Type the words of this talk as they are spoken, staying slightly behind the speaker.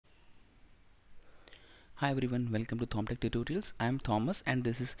Hi everyone, welcome to ThomTech Tutorials. I am Thomas and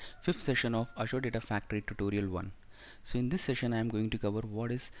this is 5th session of Azure Data Factory Tutorial 1. So in this session I am going to cover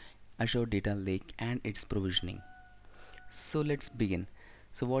what is Azure Data Lake and its provisioning. So let's begin.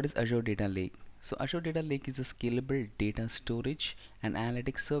 So what is Azure Data Lake? So Azure Data Lake is a scalable data storage and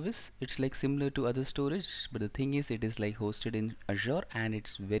analytics service. It's like similar to other storage, but the thing is it is like hosted in Azure and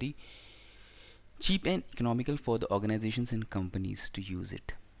it's very cheap and economical for the organizations and companies to use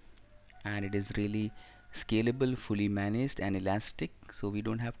it. And it is really scalable, fully managed and elastic, so we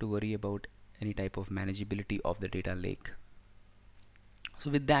don't have to worry about any type of manageability of the data lake. So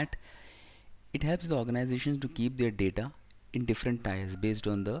with that, it helps the organizations to keep their data in different tiers based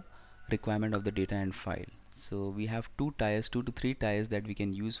on the requirement of the data and file. So we have two to three tiers that we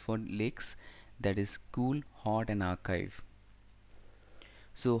can use for lakes, that is cool, hot and archive.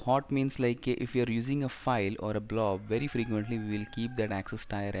 So hot means like if you are using a file or a blob very frequently, we will keep that access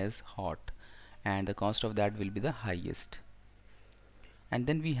tier as hot and the cost of that will be the highest. And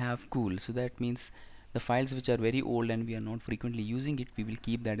then we have cool, so that means the files which are very old and we are not frequently using it, we will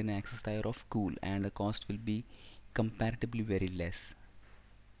keep that in access tier of cool and the cost will be comparatively very less.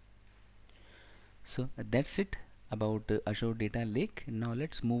 So that's it about Azure Data Lake. Now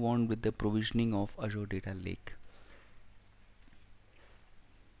let's move on with the provisioning of Azure Data Lake.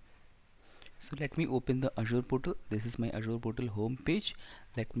 So let me open the Azure portal. This is my Azure portal home page.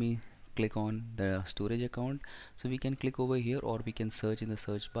 Let me click on the storage account. So we can click over here or we can search in the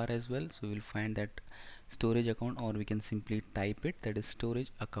search bar as well. So we will find that storage account, or we can simply type it, that is storage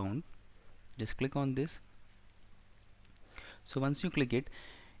account. Just click on this. So once you click it,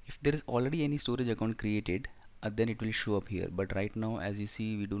 if there is already any storage account created, then it will show up here. But right now, as you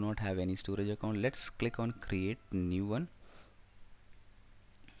see, we do not have any storage account. Let's click on create new one.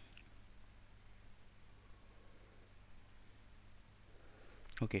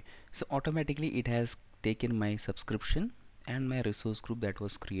 Okay, so automatically it has taken my subscription and my resource group that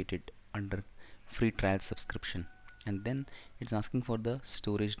was created under free trial subscription, and then it's asking for the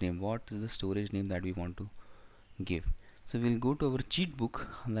storage name. What is the storage name that we want to give? So we'll go to our cheat book.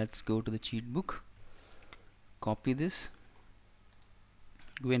 Let's go to the cheat book, copy this,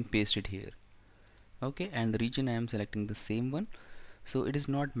 go and paste it here. Okay, and the region I am selecting the same one. So it is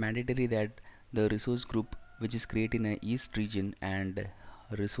not mandatory that the resource group which is created in a east region and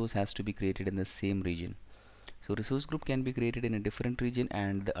resource has to be created in the same region. So resource group can be created in a different region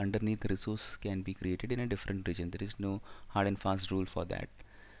and the underneath resource can be created in a different region. There is no hard and fast rule for that.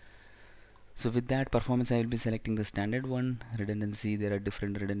 So with that performance, I will be selecting the standard one. Redundancy, there are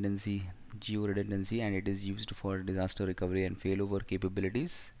different redundancy, geo redundancy, and it is used for disaster recovery and failover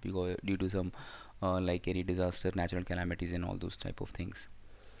capabilities because due to some like any disaster, natural calamities and all those type of things.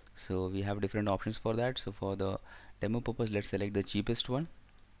 So we have different options for that. So for the demo purpose, let's select the cheapest one,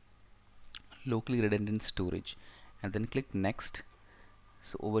 locally redundant storage, and then click next.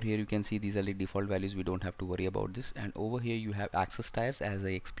 So over here you can see these are the default values, we don't have to worry about this. And over here you have access tiers as I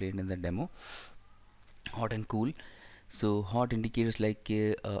explained in the demo, hot and cool. So hot indicates like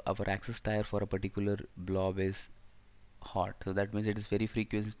our access tier for a particular blob is hot, so that means it is very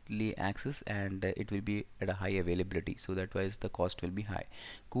frequently accessed and it will be at a high availability, so that why the cost will be high.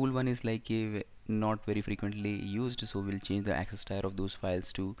 Cool one is like not very frequently used, so we'll change the access tier of those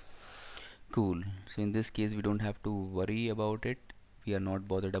files to cool. So in this case we don't have to worry about it, we are not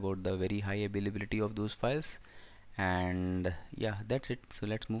bothered about the very high availability of those files. And yeah, that's it. So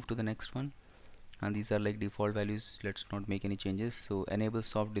let's move to the next one, and these are like default values, let's not make any changes. So enable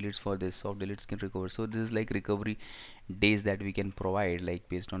soft deletes. For this, soft deletes can recover, so this is like recovery days that we can provide like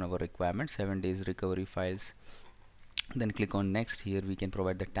based on our requirements, 7 days recovery files. Then click on next. Here we can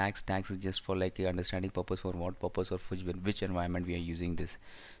provide the tags is just for like a understanding purpose, for what purpose or for which environment we are using this.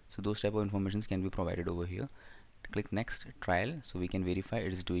 So those type of informations can be provided over here. Click next. Trial, so we can verify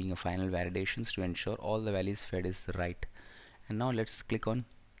it is doing a final validations to ensure all the values fed is right. And now let's click on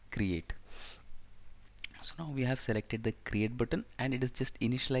create. So now we have selected the create button and it is just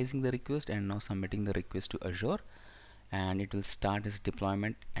initializing the request and now submitting the request to Azure, and it will start its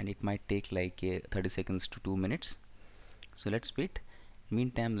deployment, and it might take like 30 seconds to 2 minutes. So let's wait.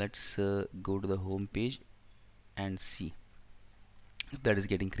 Meantime, let's go to the home page and see if that is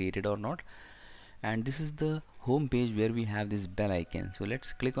getting created or not. And this is the home page where we have this bell icon. So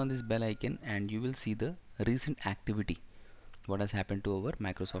let's click on this bell icon and you will see the recent activity, what has happened to our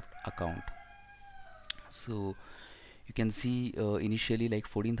Microsoft account. So you can see initially like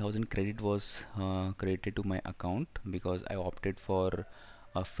 14,000 credit was credited to my account because I opted for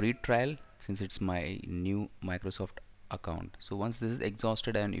a free trial since it's my new Microsoft account. So once this is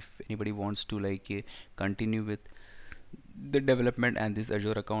exhausted, and if anybody wants to like continue with the development and this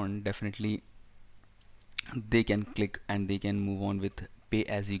Azure account, definitely they can click and they can move on with pay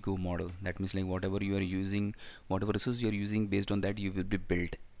as you go model. That means like whatever you are using, whatever resource you are using, based on that you will be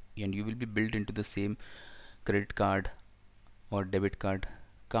built, and you will be built into the same credit card or debit card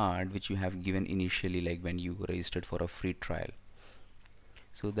which you have given initially, like when you registered for a free trial.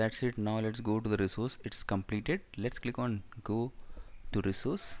 So that's it. Now let's go to the resource. It's completed. Let's click on go to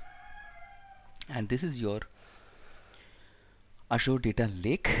resource, and this is your Azure Data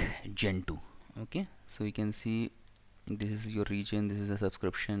Lake Gen 2. Okay, so you can see this is your region, this is a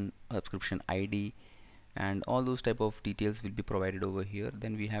subscription ID, and all those type of details will be provided over here.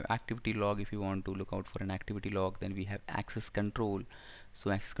 Then we have activity log. If you want to look out for an activity log, then we have access control.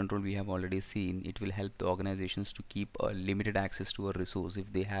 So access control we have already seen. It will help the organizations to keep limited access to a resource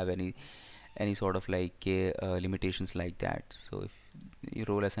if they have any sort of like limitations like that. So if your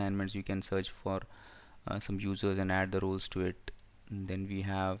role assignments, you can search for some users and add the roles to it. And then we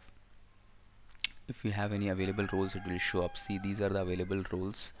have, if you have any available roles, it will show up. See, these are the available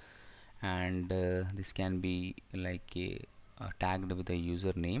roles, and this can be like tagged with a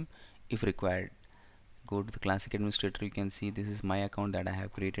username if required. Go to the classic administrator. You can see this is my account that I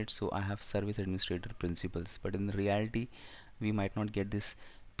have created, so I have service administrator principles, but in reality we might not get this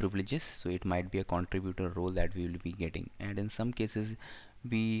privileges, so it might be a contributor role that we will be getting. And in some cases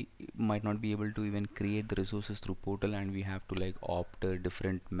we might not be able to even create the resources through portal, and we have to like opt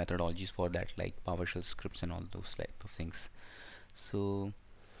different methodologies for that, like PowerShell scripts and all those type of things. So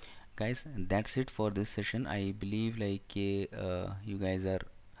guys, that's it for this session. I believe like you guys are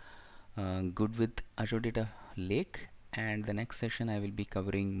good with Azure Data Lake, and the next session I will be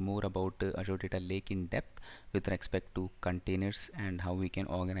covering more about Azure Data Lake in depth with respect to containers and how we can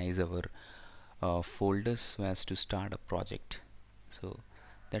organize our folders so as to start a project. So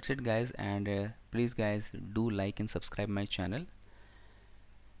that's it guys, and please guys do like and subscribe my channel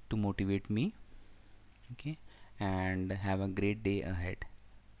to motivate me. Okay, and have a great day ahead.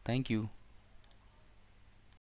 Thank you.